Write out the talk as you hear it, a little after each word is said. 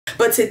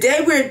But today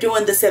we're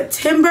doing the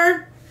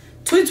September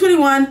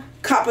 2021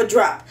 Copper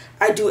Drop.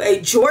 I do a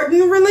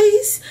Jordan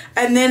release,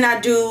 and then I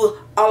do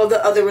all of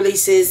the other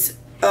releases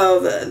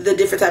of the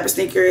different type of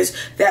sneakers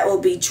that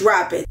will be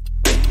dropping.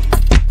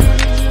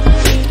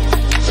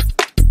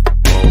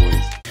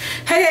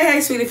 Hey,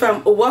 sweetie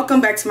fam,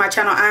 welcome back to my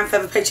channel. I'm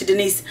favorite picture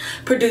Denise,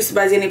 produced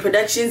by Zenny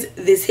Productions.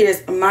 This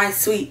here's my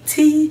sweet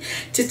tea.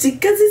 Just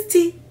because it's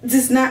tea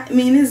does not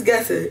mean it's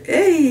gossip.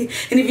 Hey,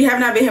 and if you have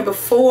not been here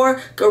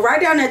before, go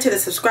right down there to the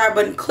subscribe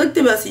button, click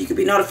the bell so you can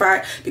be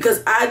notified,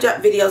 because I drop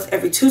videos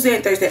every Tuesday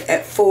and Thursday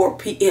at 4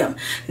 p.m.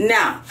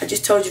 Now, I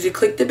just told you to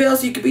click the bell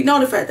so you can be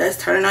notified. That's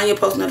turning on your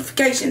post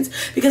notifications,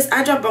 because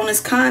I drop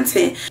bonus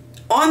content.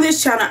 On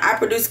this channel, I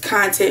produce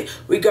content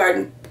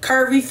regarding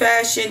curvy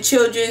fashion,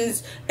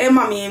 children's, and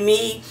mommy and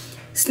me,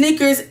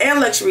 sneakers, and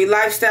luxury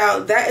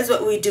lifestyle. That is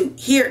what we do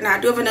here. Now, I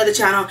do have another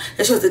channel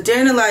that shows the day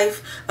in the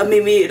life of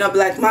me being a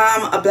black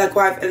mom, a black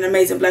wife, and an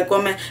amazing black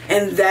woman,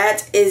 and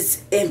that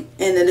is in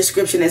the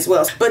description as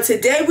well. But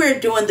today we're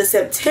doing the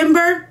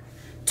September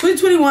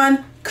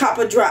 2021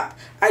 Copper Drop.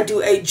 I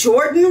do a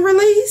Jordan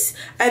release,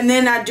 and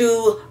then I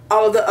do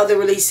all of the other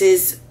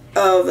releases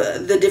of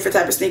the different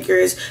type of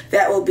sneakers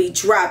that will be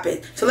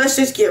dropping. So let's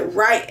just get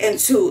right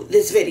into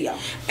this video.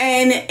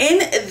 And in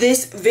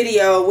this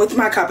video with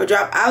my Copper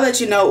Drop, I'll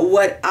let you know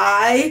what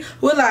I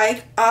would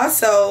like,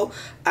 also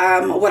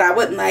what I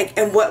wouldn't like,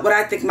 and what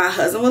I think my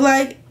husband would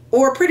like,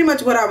 or pretty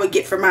much what I would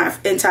get for my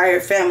entire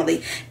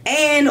family.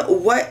 And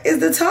what is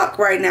the talk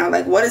right now?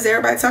 Like, what is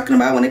everybody talking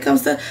about when it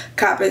comes to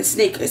copping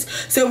sneakers?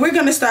 So we're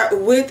gonna start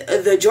with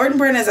the Jordan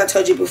brand, as I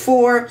told you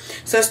before.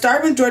 So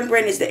starting with Jordan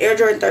brand is the Air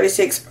Jordan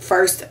 36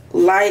 First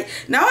Light.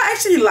 Now, I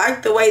actually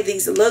like the way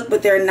these look,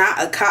 but they're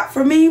not a cop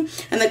for me.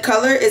 And the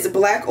color is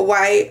black,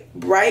 white,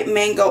 bright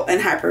mango,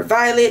 and hyper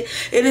violet.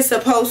 It is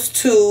supposed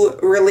to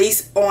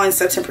release on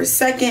September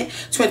 2nd,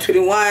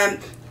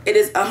 2021. It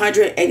is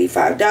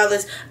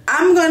 $185.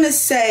 I'm gonna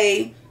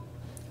say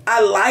I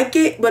like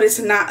it, but it's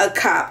not a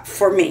cop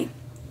for me.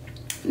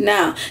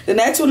 Now, the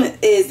next one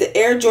is the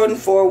Air Jordan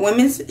 4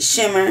 Women's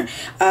Shimmer,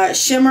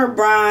 Shimmer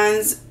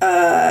Bronze,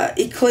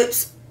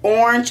 Eclipse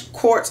Orange,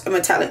 Quartz, and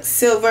Metallic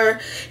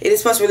Silver. It is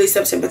supposed to release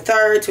September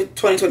 3rd,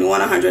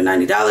 2021,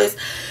 $190.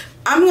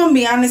 I'm gonna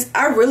be honest,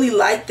 I really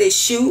like this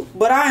shoe,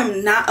 but I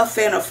am not a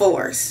fan of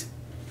 4s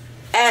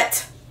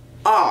at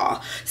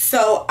all.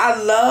 So I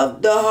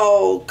love the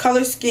whole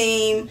color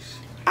scheme.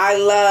 I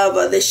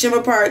love the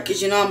shimmer part,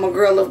 because you know I'm a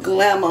girl of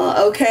glamour,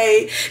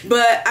 okay?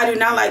 But I do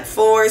not like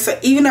 4s. So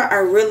even though I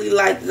really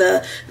like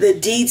the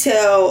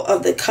detail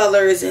of the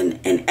colors and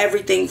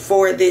everything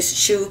for this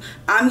shoe,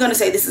 I'm gonna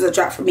say this is a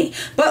drop for me.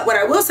 But what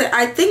I will say,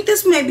 I think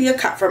this may be a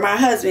cop for my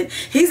husband.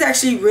 He's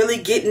actually really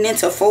getting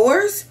into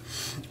 4s,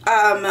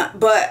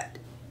 but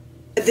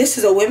this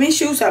is a women's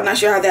shoe, so I'm not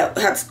sure how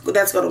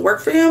that's going to work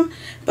for him.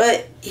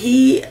 But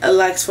he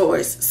likes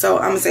 4s, so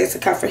I'm going to say it's a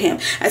cut for him.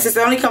 And since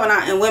they're only coming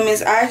out in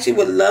women's, I actually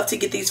would love to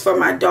get these for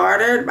my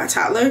daughter, my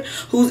toddler,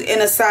 who's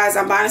in a size,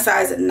 I'm buying a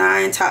size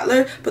 9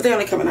 toddler, but they're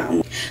only coming out in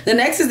women's. The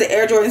next is the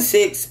Air Jordan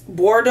 6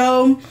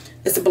 Bordeaux.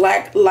 It's a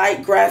black,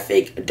 light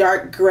graphic,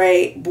 dark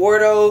gray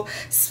Bordeaux.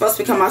 It's supposed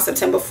to be coming out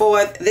September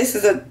 4th. This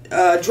is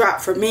a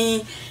drop for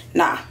me.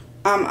 Nah.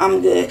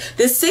 I'm good.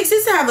 The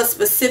 6s have a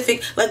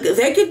specific, like,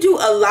 they could do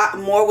a lot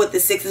more with the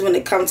 6s when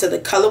it comes to the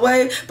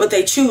colorway, but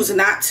they choose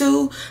not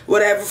to,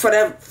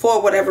 for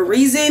whatever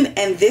reason.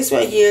 And this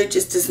right here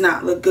just does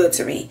not look good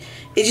to me.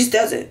 It just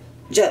doesn't.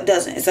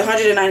 It's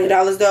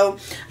 $190 though.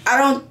 I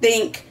don't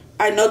think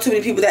I know too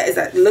many people that is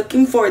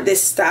looking for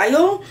this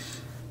style,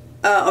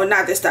 or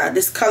not this style,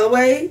 this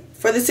colorway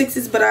for the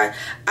 6s. But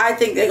I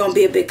think they're gonna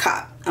be a big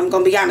cop. I'm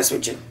gonna be honest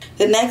with you.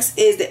 The next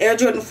is the Air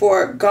Jordan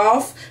 4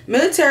 Golf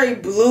Military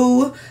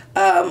Blue,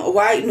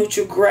 white,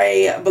 neutral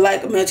gray,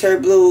 black, military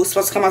blue.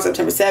 Supposed to come out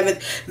September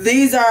 7th.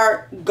 These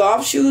are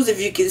golf shoes.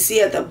 If you can see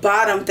at the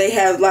bottom, they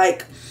have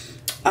like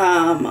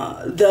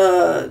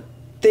the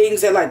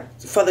things that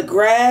like for the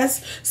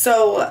grass.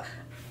 So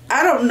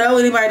I don't know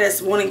anybody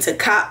that's wanting to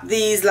cop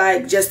these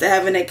like just to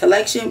have in their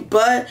collection,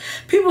 but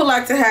people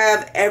like to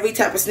have every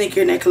type of sneaker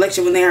in their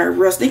collection when they are a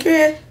real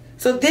sneakerhead.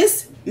 So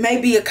this may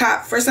be a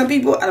cop for some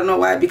people. I don't know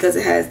why, because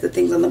it has the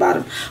things on the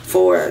bottom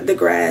for the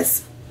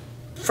grass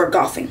for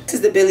golfing. This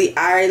is the Billie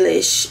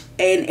Eilish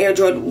and Air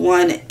Jordan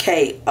 1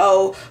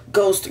 KO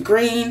Ghost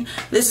Green.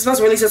 This is supposed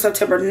to release on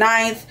September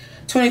 9th,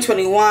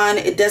 2021.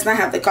 It does not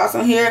have the cost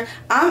on here.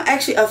 I'm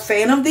actually a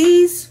fan of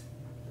these.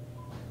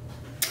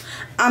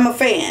 I'm a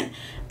fan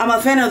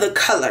of the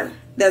color.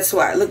 That's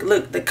why.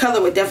 Look, the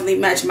color would definitely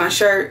match my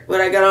shirt,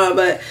 what I got on,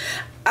 but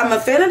I'm a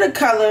fan of the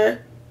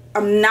color.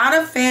 I'm not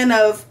a fan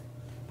of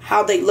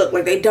how they look.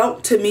 Like, they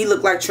don't to me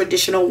look like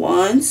traditional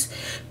ones,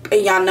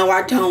 and y'all know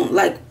I don't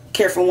like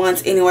care for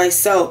ones anyway.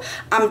 So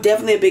I'm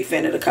definitely a big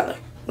fan of the color,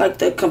 like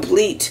the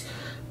complete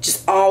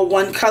just all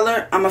one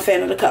color. I'm a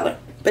fan of the color,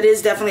 but it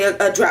is definitely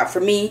a drop for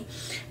me.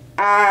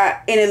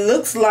 And it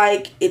looks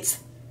like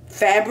it's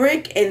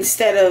fabric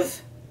instead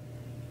of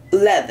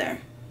leather,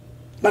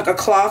 like a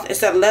cloth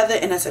instead of leather,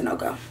 and that's a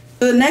no-go.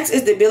 So the next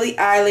is the Billie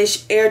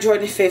Eilish Air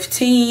Jordan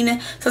 15.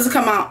 So this will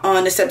come out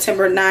on the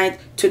September 9th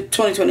to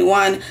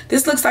 2021.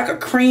 This looks like a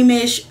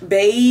creamish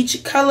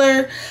beige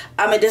color.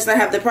 It does not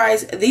have the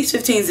price. These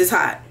 15s is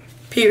hot.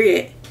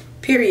 Period.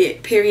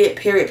 Period. Period.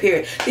 Period.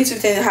 Period. These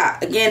 15s are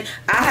hot. Again,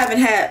 I haven't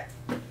had,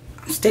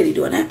 I'm steady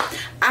doing that.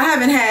 I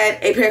haven't had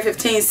a pair of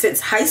 15s since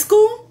high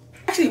school. I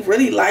actually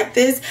really like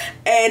this.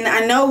 And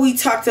I know we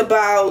talked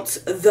about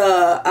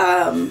the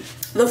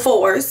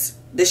 4s.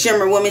 The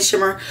shimmer, women's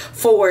shimmer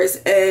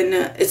 4s, and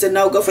it's a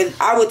no-go for.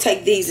 I would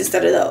take these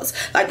instead of those.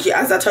 Like,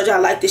 as I told you, I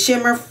like the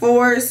shimmer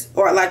 4s,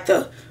 or I like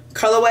the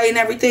colorway and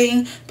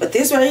everything, but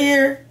this right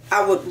here,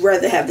 I would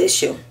rather have this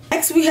shoe.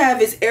 Next we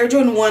have is Air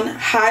Jordan 1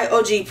 High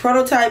OG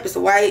Prototype. It's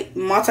white,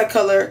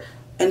 multicolor,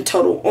 and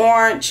total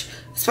orange.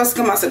 It's supposed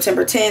to come out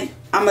September 10th.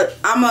 I'm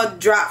a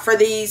drop for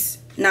these.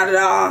 Not at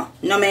all.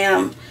 No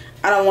ma'am.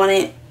 I don't want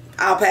it.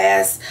 I'll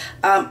pass.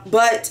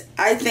 But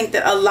I think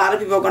that a lot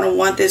of people are going to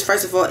want this.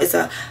 First of all, it's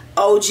a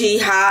OG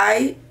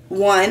high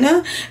one,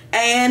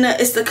 and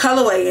it's the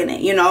colorway in it.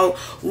 You know,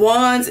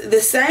 ones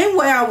the same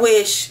way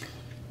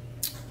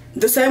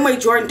the same way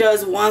Jordan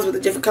does ones with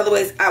the different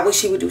colorways. I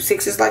wish he would do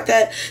 6s like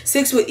that.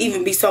 6 would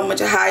even be so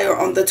much higher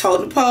on the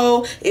totem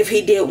pole if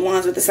he did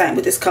ones with the same,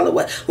 with this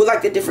colorway, with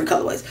like the different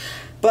colorways.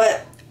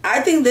 But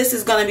I think this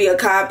is going to be a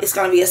cop. It's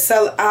going to be a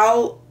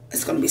sellout.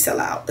 It's going to be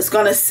sellout. It's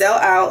going to sell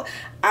out.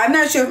 I'm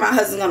not sure if my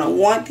husband's going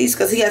to want these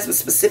because he has some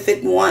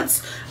specific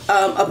wants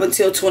up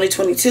until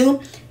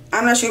 2022.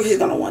 I'm not sure if he's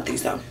going to want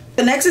these though.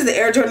 The next is the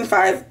Air Jordan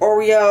 5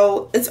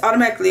 Oreo. It's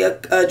automatically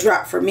a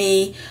drop for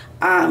me.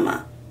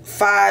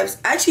 5s.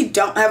 I actually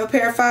don't have a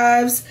pair of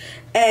 5s.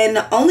 And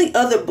the only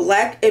other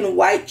black and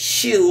white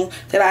shoe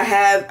that I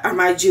have are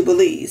my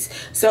Jubilees.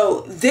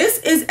 So this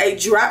is a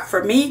drop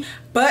for me.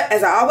 But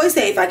as I always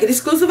say, if I get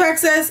exclusive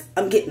access,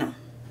 I'm getting them.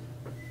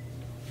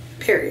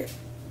 Period.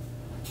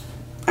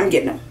 I'm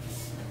getting them.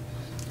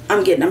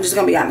 I'm just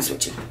going to be honest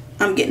with you.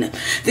 I'm getting them.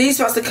 These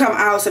are supposed to come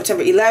out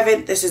September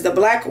 11th. This is the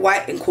black,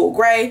 white, and cool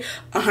gray.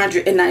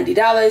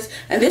 $190.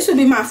 And this will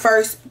be my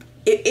first,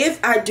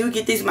 if I do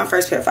get these, my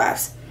first pair of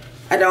 5s.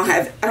 I don't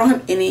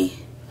have any.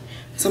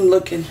 So I'm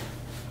looking.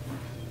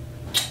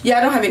 Yeah,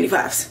 I don't have any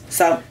 5s.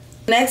 So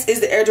next is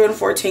the Air Jordan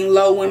 14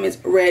 Low Women's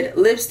Red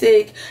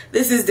Lipstick.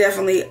 This is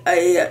definitely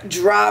a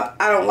drop.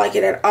 I don't like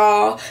it at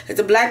all. It's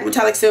a black,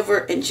 metallic silver,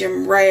 and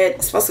gem red.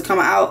 It's supposed to come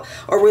out,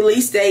 or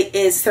release date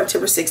is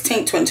September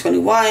 16th,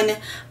 2021.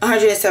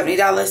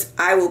 $170.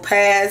 I will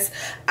pass.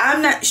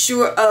 I'm not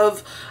sure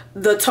of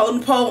the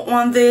totem pole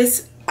on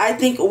this. I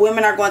think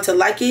women are going to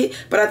like it,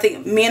 but I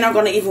think men are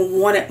going to even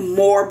want it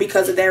more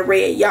because of that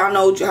red. Y'all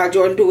know how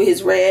Jordan do with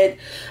his red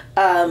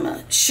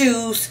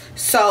shoes.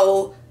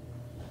 So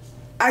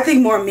I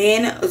think more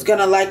men is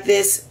gonna like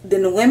this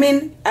than the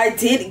women. I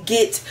did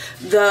get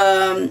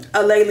the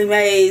Laylee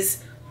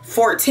Mays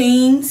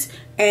 14s,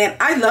 and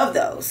I love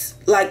those.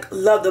 Like,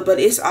 love them, but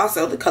it's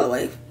also the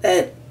colorway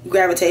that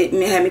had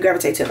me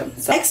gravitate to them.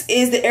 So next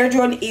is the Air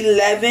Jordan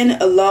 11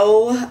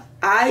 Low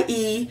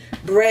IE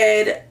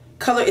Bread.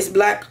 Color is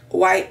black,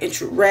 white,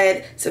 and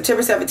red.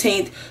 September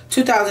 17th,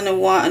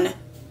 2001.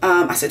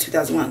 I said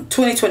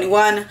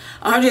 2021.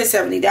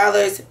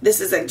 $170. This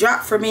is a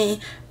drop for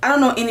me. I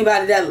don't know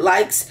anybody that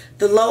likes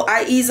the low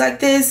IEs like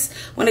this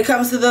when it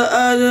comes to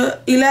the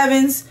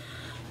 11s.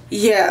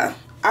 Yeah,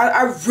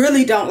 I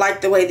really don't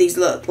like the way these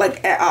look,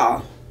 like, at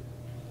all.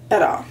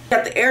 At all.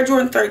 Got the Air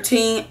Jordan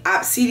 13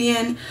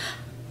 Obsidian.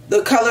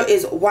 The color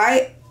is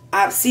white,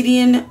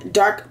 obsidian,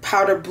 dark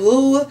powder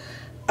blue.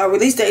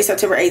 Release date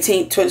September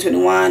 18th,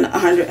 2021.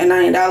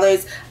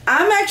 $190.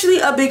 I'm actually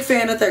a big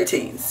fan of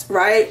 13s,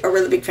 right? A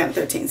really big fan of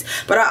 13s.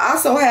 But I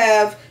also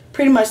have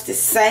pretty much the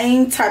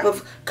same type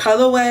of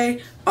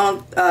colorway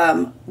on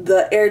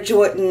the Air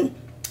Jordan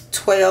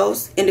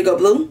 12s, indigo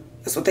blue.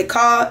 That's what they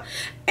call it.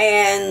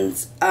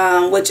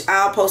 And which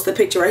I'll post a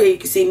picture right here. You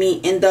can see me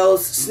in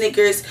those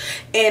sneakers.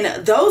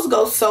 And those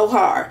go so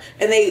hard.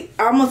 And they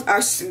almost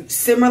are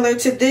similar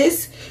to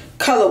this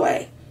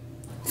colorway.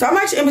 So I'm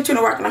actually in between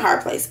a rock and a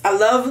hard place. I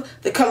love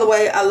the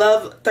colorway. I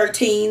love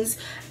 13s.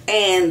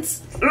 And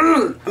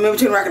I'm in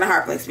between a rock and a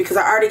hard place because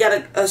I already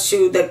got a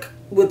shoe that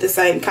with the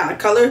same kind of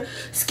color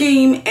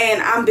scheme.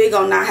 And I'm big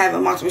on not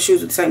having multiple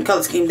shoes with the same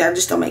color scheme. That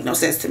just don't make no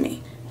sense to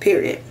me.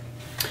 Period.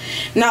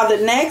 Now the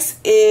next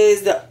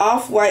is the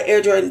Off-White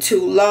Air Jordan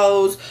 2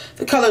 Lows.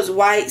 The color is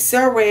white,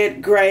 cell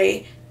red,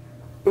 gray.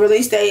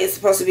 Release date is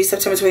supposed to be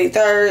September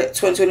 23rd,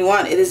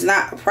 2021. It is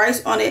not a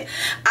price on it.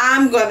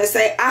 I'm going to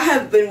say I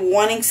have been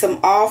wanting some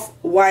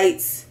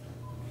off-whites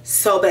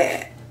so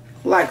bad.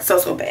 Like,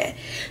 so bad.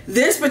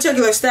 This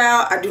particular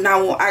style, I do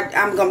not want.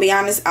 I'm going to be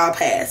honest, I'll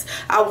pass.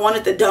 I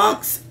wanted the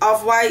Dunks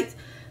off-white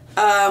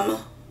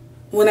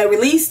when they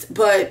released,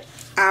 but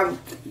I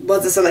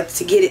wasn't selected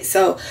to get it.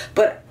 So,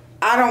 but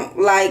I don't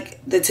like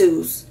the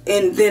 2s.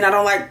 And then I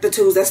don't like the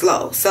 2s that's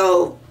low.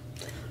 So,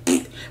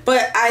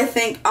 but I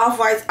think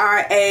off-whites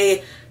are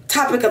a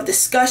topic of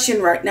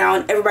discussion right now,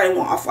 and everybody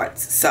wants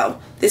off-whites. So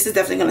this is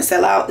definitely going to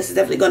sell out. This is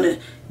definitely going to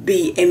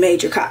be a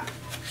major cop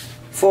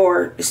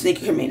for the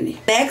sneaker community.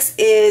 Next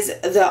is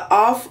the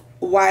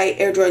white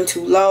Air Jordan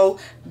 2 Low,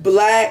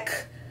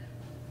 black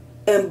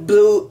and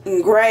blue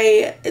and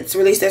gray. It's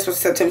released as of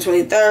September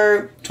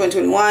 23rd,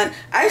 2021.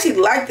 I actually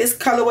like this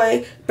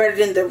colorway better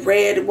than the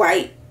red and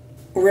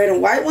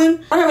white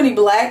one. I don't have any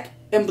black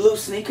and blue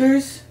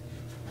sneakers.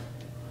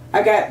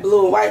 I got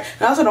blue and white.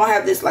 I also don't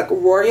have this like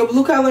royal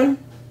blue color.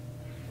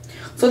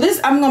 So this,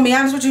 I'm gonna be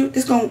honest with you,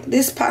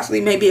 this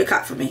possibly may be a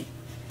cop for me.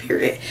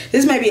 Period.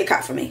 This may be a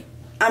cop for me.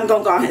 I'm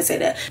gonna go ahead and say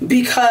that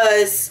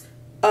because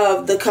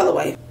of the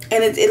colorway,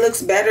 and it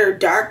looks better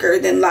darker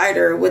than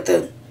lighter with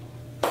the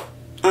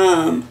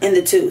in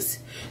the twos.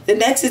 The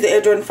next is the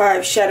Air Jordan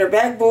 5 Shatter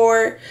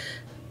Backboard.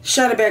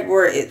 Shatter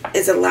Backboard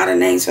is a lot of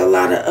names for a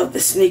lot of the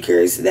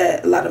sneakers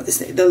that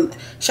the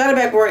Shatter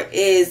Backboard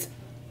is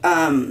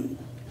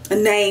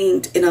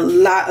named in a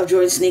lot of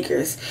Jordan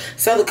sneakers.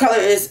 So the color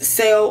is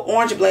Sail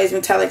Orange Blaze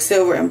Metallic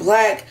Silver and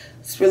Black.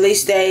 Its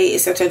release day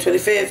is September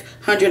 25th,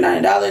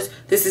 $190.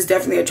 This is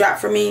definitely a drop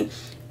for me.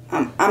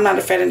 I'm not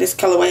a fan of this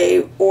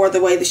colorway or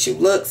the way the shoe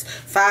looks.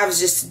 Fives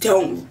just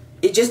don't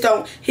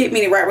hit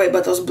me the right way,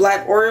 but those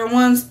black Oreo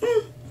ones,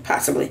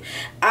 possibly.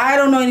 I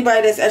don't know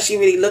anybody that's actually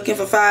really looking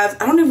for fives.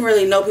 I don't even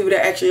really know people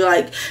that actually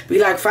be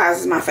like fives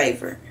is my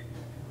favorite.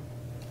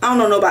 I don't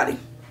know nobody.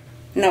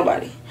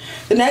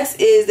 The next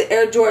is the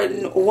Air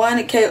Jordan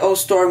 1 KO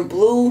Storm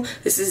Blue.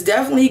 This is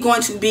definitely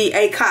going to be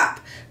a cop.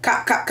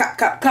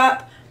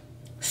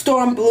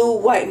 Storm Blue,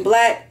 white and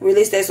black.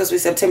 Release date is supposed to be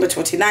September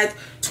 29th,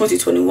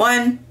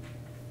 2021.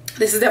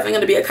 This is definitely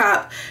going to be a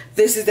cop.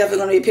 This is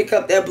definitely going to be pick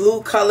up that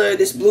blue color,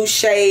 this blue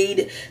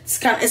shade.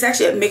 It's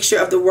actually a mixture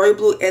of the royal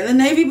blue and the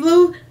navy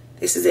blue.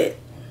 This is it.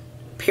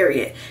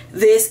 Period.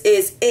 This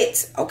is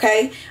it.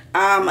 Okay.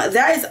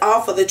 That is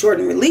all for the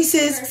Jordan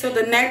releases. Okay, so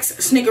the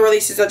next sneaker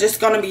releases are just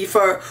going to be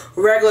for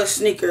regular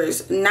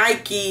sneakers.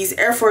 Nikes,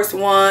 Air Force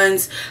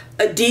Ones,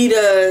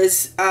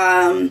 Adidas,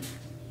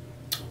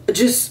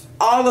 just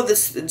all of the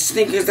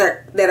sneakers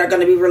that are going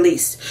to be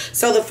released.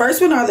 So the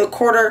first one are the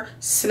quarter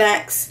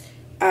snacks.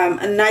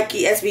 A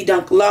Nike SB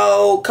Dunk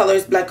Low,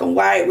 colors black and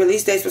white.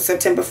 Release dates for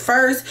September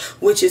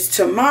 1st, which is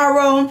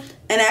tomorrow.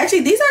 And actually,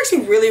 these are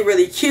actually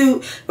really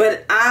cute,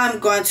 but I'm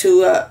going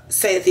to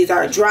say that these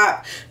are a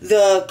drop.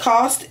 The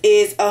cost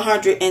is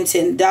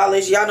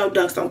 $110. Y'all know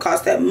dunks don't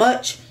cost that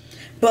much,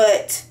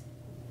 but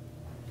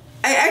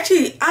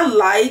I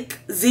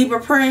like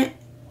zebra print,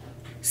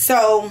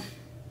 so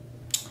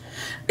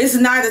it's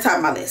not at the top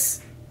of my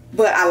list,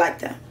 but I like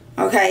them.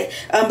 Okay,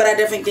 but I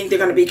definitely think they're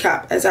going to be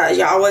cop. As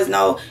y'all always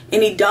know,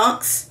 any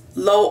dunks,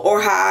 low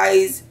or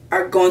highs,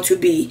 are going to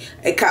be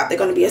a cop. They're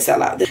going to be a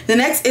sellout. The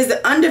next is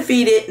the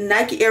undefeated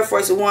Nike Air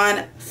Force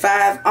One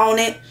 5 on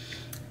it.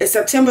 It's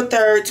September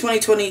 3rd,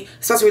 2020.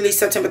 It's supposed to release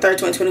September 3rd,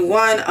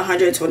 2021.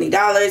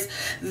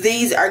 $120.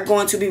 These are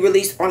going to be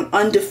released on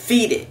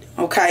Undefeated.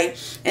 Okay,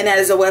 and that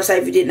is a website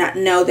if you did not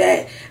know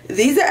that.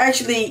 These are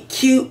actually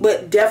cute,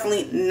 but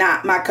definitely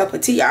not my cup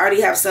of tea. I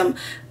already have some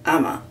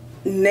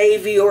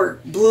navy or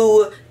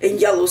blue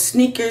and yellow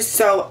sneakers,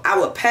 so I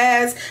would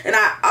pass. And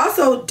I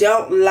also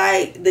don't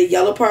like the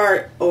yellow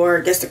part, or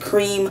I guess the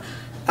cream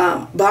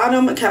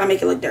bottom, and kind of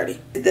make it look dirty.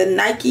 The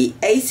Nike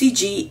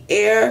ACG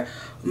Air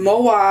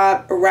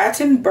Moab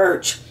Rattan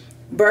Birch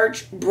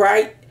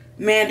Bright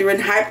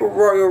Mandarin Hyper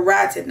Royal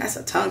Rattan. That's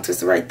a tongue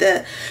twister right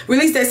there.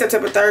 Release date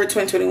September 3rd,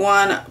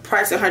 2021.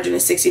 Price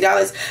 $160.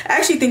 I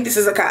actually think this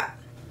is a cop.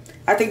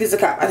 I think this is a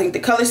cop. I think the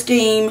color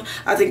scheme,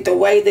 I think the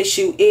way the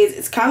shoe is,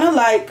 it's kind of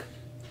like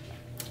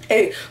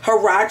a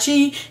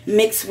Huarache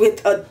mixed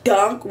with a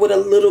dunk with a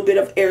little bit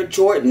of Air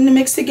Jordan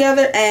mixed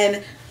together,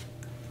 and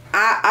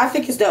I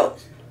think it's dope.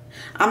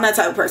 I'm that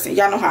type of person.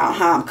 Y'all know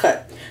how I'm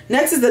cut.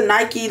 Next is the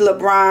Nike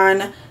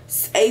LeBron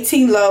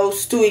 18 Low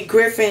Stewie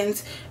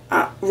Griffins.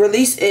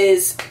 Release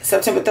is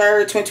September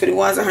 3rd,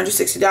 2021. It's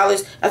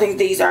 $160. I think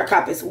these are a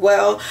cop as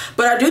well,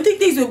 but I do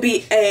think these will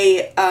be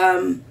a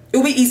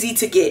it'll be easy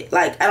to get.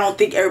 Like, I don't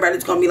think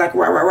everybody's gonna be like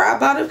rah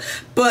about it,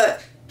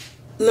 but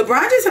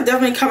LeBron James have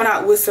definitely coming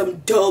out with some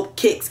dope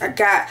kicks.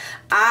 I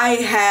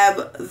have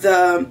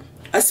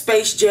a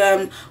Space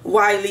Jam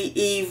Wiley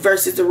Eve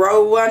versus the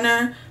Road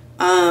Runner.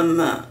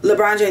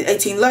 LeBron James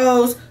 18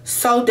 Lows,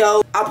 so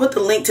dope. I'll put the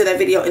link to that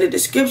video in the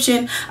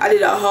description. I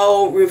did a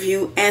whole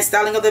review and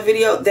styling of the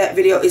video. That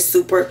video is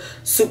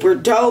super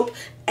dope.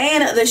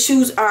 And the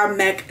shoes are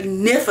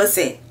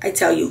magnificent. I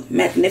tell you,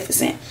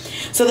 magnificent.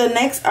 So the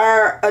next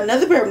are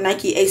another pair of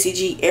Nike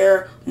ACG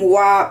Air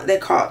Moab. They're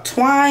called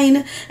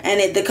Twine.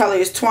 And the color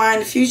is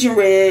Twine Fusion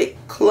Red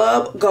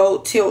Club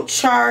Gold Tilt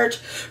Charge.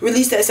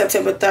 Released at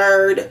September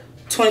 3rd,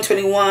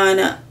 2021.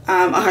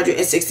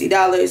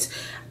 $160.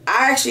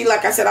 I actually,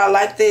 like I said, I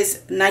like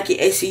this Nike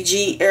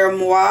ACG Air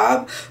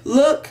Moab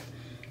look,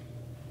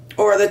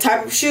 or the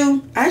type of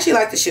shoe. I actually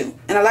like the shoe,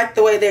 and I like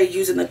the way they're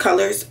using the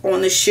colors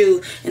on the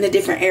shoe in the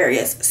different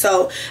areas.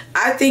 So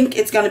I think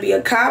it's going to be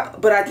a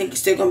cop, but I think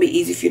it's still going to be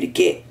easy for you to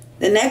get.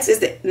 The next is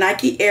the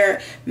Nike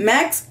Air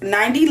Max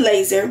 90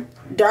 Laser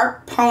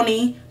Dark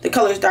Pony. The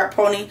color is Dark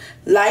Pony,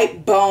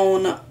 Light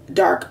Bone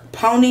Dark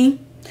Pony.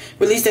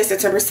 Release date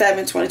September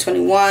 7,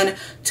 2021.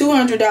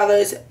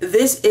 $200.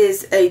 This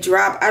is a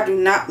drop. I do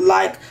not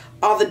like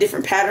all the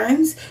different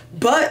patterns.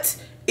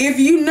 But if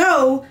you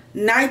know,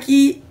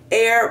 Nike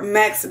Air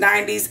Max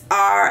 90s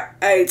are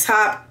a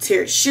top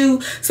tier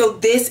shoe, so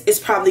this is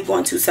probably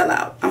going to sell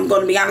out. I'm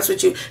going to be honest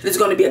with you. It's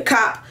going to be a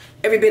cop,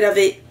 every bit of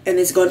it, and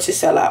it's going to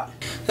sell out.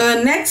 So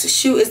the next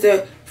shoe is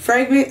the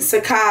Fragrant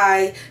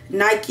Sakai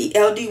Nike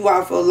LD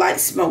Waffle Light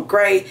Smoke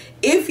Gray.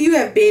 If you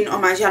have been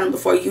on my channel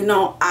before, you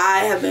know I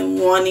have been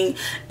wanting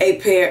a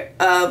pair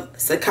of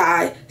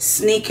Sakai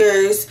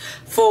sneakers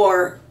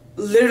for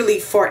literally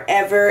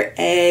forever,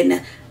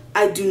 and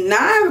I do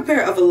not have a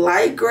pair of a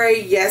light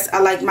gray. Yes, I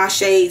like my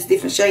shades,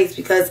 different shades,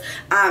 because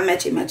I'm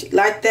matchy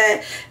like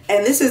that.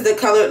 And this is the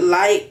color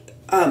light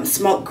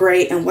smoke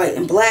gray and white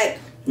and black.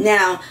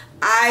 Now,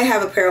 I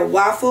have a pair of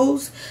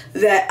waffles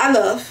that I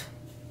love,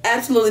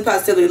 absolutely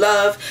positively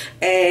love,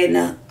 and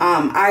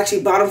I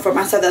actually bought them for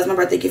myself. That was my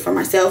birthday gift for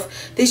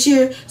myself this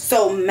year.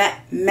 So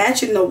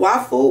matching the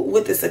waffle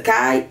with the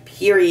Sakai,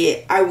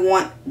 period. I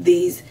want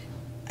these.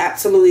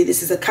 Absolutely,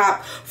 this is a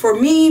cop for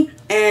me,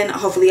 and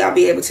hopefully I'll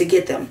be able to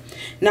get them.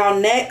 Now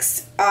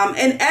next,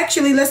 and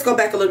actually let's go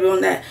back a little bit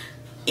on that.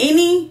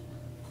 Any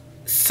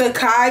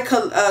Sakai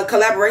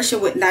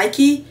collaboration with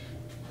Nike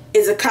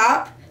is a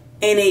cop,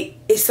 and it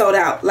is sold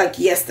out like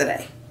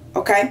yesterday.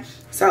 Okay,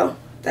 so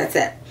that's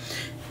it.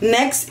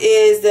 Next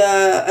is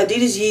the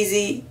Adidas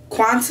Yeezy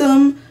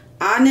Quantum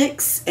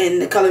Onyx,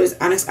 and the color is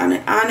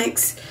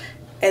Onyx.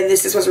 And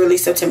this was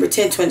released September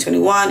 10,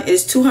 2021. It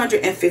is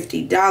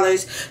 $250.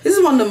 This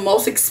is one of the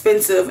most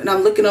expensive, and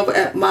I'm looking over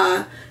at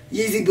my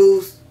Yeezy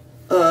Boost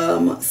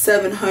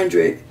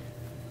 700.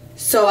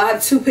 So I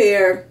have two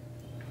pair.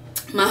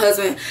 My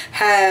husband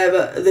have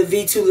the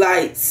V2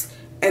 lights,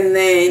 and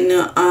then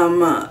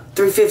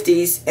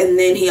 350s, and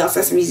then he also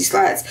has some Yeezy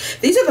slides.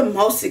 These are the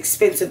most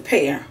expensive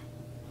pair,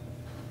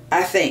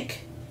 I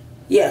think.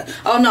 Yeah.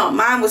 Oh no,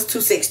 mine was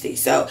 $260.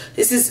 So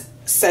this is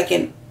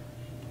second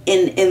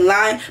in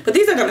line, but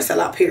these are gonna sell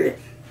out, period.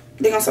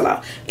 They're gonna sell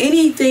out.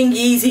 Anything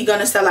Yeezy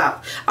gonna sell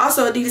out.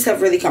 Also, Adidas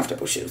have really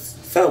comfortable shoes.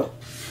 So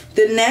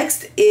the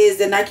next is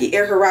the Nike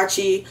Air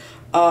Huarache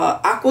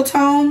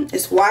Aquatone.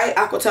 It's white,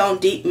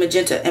 aquatone, deep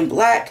magenta, and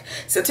black.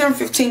 September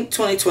 15th,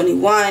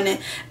 2021, and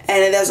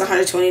it is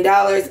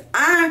 $120.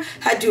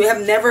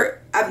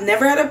 I've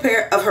never had a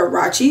pair of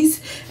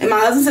Huaraches, and my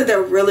husband said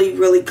they're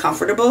really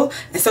comfortable,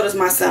 and so does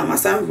my son. My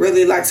son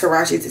really likes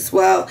Huaraches as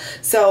well.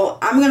 So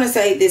I'm gonna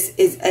say this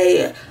is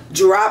a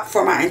drop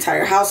for my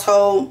entire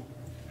household,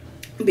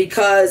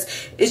 because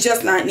it's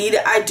just not needed.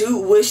 I do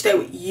wish they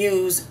would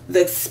use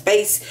the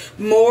space,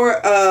 more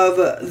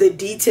of the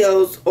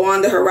details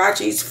on the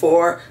Huaraches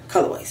for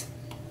colorways.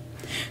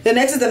 The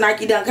next is the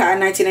Nike Dunk High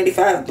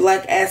 1985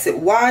 Black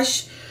Acid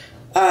Wash.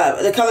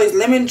 The color is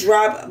Lemon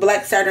Drop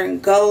Black Saturn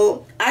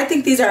Gold. I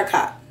think these are a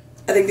cop.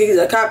 I think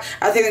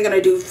they're going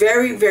to do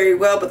very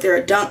well, but they're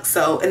a dunk,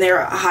 so, and they're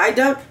a high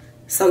dunk.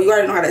 So you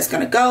already know how that's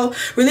going to go.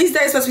 Release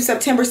date is supposed to be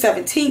September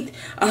 17th,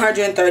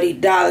 $130.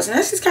 And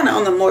that's just kind of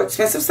on the more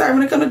expensive side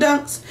when it comes to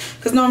dunks,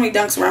 because normally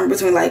dunks run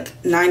between like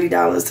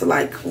 $90 to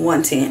like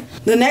 $110.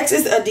 The next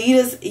is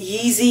Adidas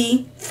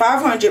Yeezy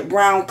 500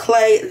 Brown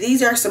Clay.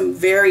 These are some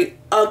very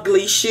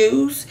ugly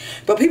shoes,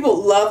 but people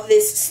love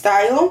this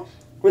style.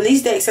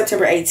 Release date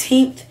September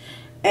 18th,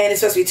 and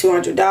it's supposed to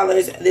be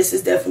 $200. This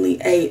is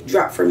definitely a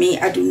drop for me.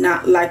 I do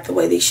not like the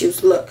way these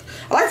shoes look.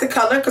 I like the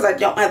color because I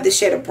don't have this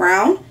shade of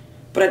brown,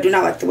 but I do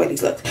not like the way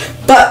these look.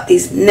 But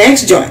these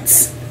next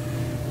joints,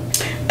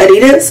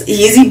 Adidas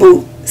Yeezy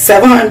Boot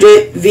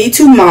 700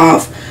 V2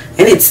 Mauve,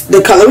 and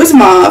the color is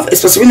mauve. It's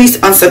supposed to be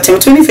released on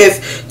September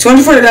 25th,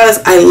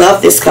 $240. I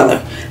love this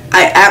color.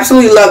 I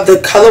absolutely love the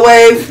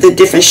colorway, the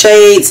different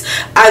shades.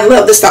 I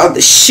love the style of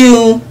the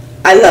shoe.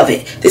 I love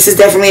it. This is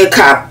definitely a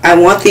cop. I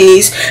want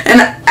these.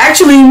 And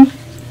actually,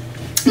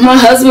 my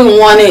husband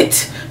wanted,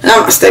 and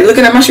I'm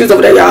looking at my shoes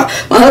over there, y'all.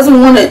 My husband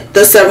wanted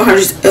the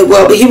 700s as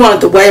well, but he wanted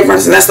the Wave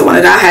Runners, and that's the one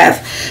that I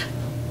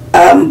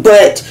have.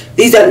 But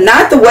these are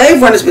not the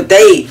Wave Runners, but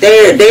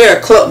they are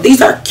close.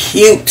 These are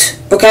cute,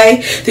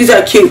 okay? These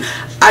are cute.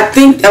 I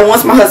think that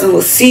once my husband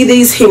will see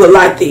these, he would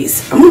like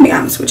these. I'm going to be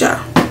honest with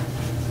y'all.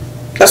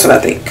 That's what I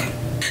think.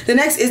 The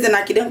next is the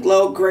Nike Dunk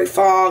Glow Gray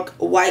Fog,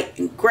 white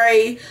and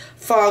gray.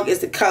 Fog is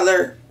the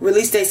color.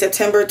 Release date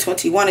September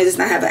 21. It does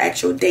not have an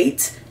actual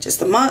date,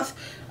 just a month.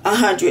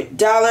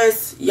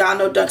 $100. Y'all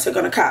know dunks are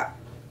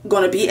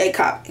gonna be a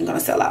cop and gonna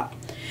sell out.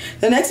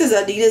 The next is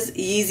Adidas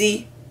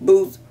Yeezy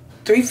Boost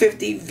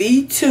 350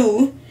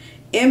 V2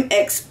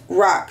 MX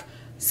Rock.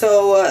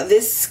 So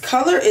this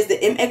color is the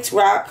MX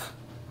Rock.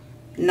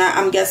 Now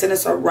I'm guessing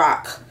it's a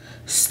rock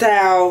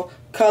style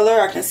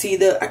color. I can see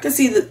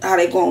how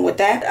they're going with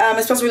that.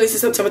 It's supposed to release in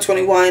September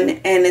 21,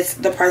 and it's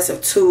the price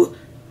of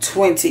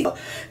 $220.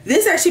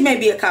 This actually may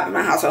be a cop in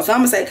my household, so I'm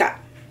gonna say cop.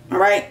 All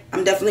right,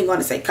 I'm definitely going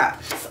to say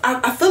cop.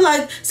 I feel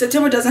like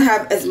September doesn't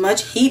have as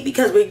much heat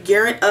because we're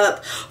gearing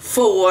up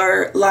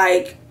for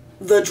like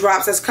the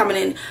drops that's coming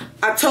in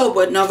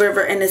October, November,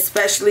 and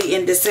especially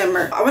in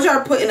December. I want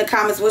y'all to put in the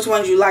comments which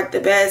ones you like the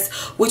best,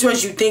 which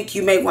ones you think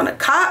you may want to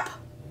cop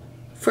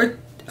for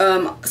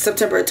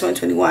September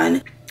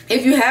 2021.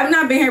 If you have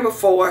not been here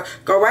before,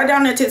 go right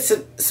down there to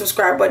the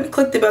subscribe button.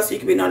 Click the bell so you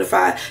can be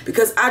notified,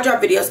 because I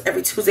drop videos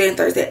every Tuesday and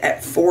Thursday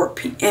at 4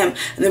 p.m.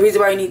 And the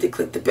reason why you need to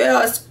click the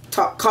bell is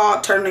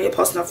turn on your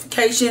post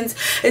notifications,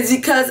 is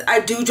because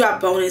I do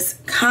drop bonus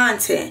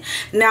content.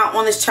 Now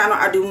on this channel,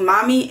 I do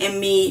mommy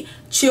and me,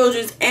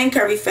 children's and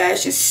curvy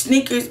fashion,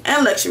 sneakers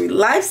and luxury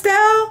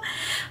lifestyle.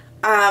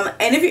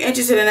 And if you're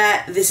interested in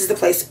that, this is the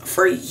place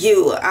for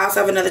you. I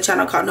also have another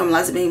channel called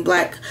Normalize Being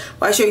Black,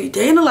 where I show you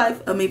day in the life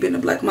of me being a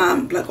black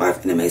mom, black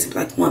wife, and amazing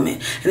black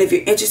woman. And if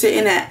you're interested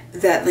in that,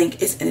 that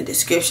link is in the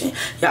description.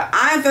 Y'all,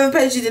 I'm favorite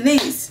page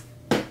Denise,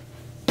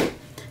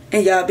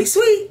 and y'all be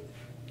sweet.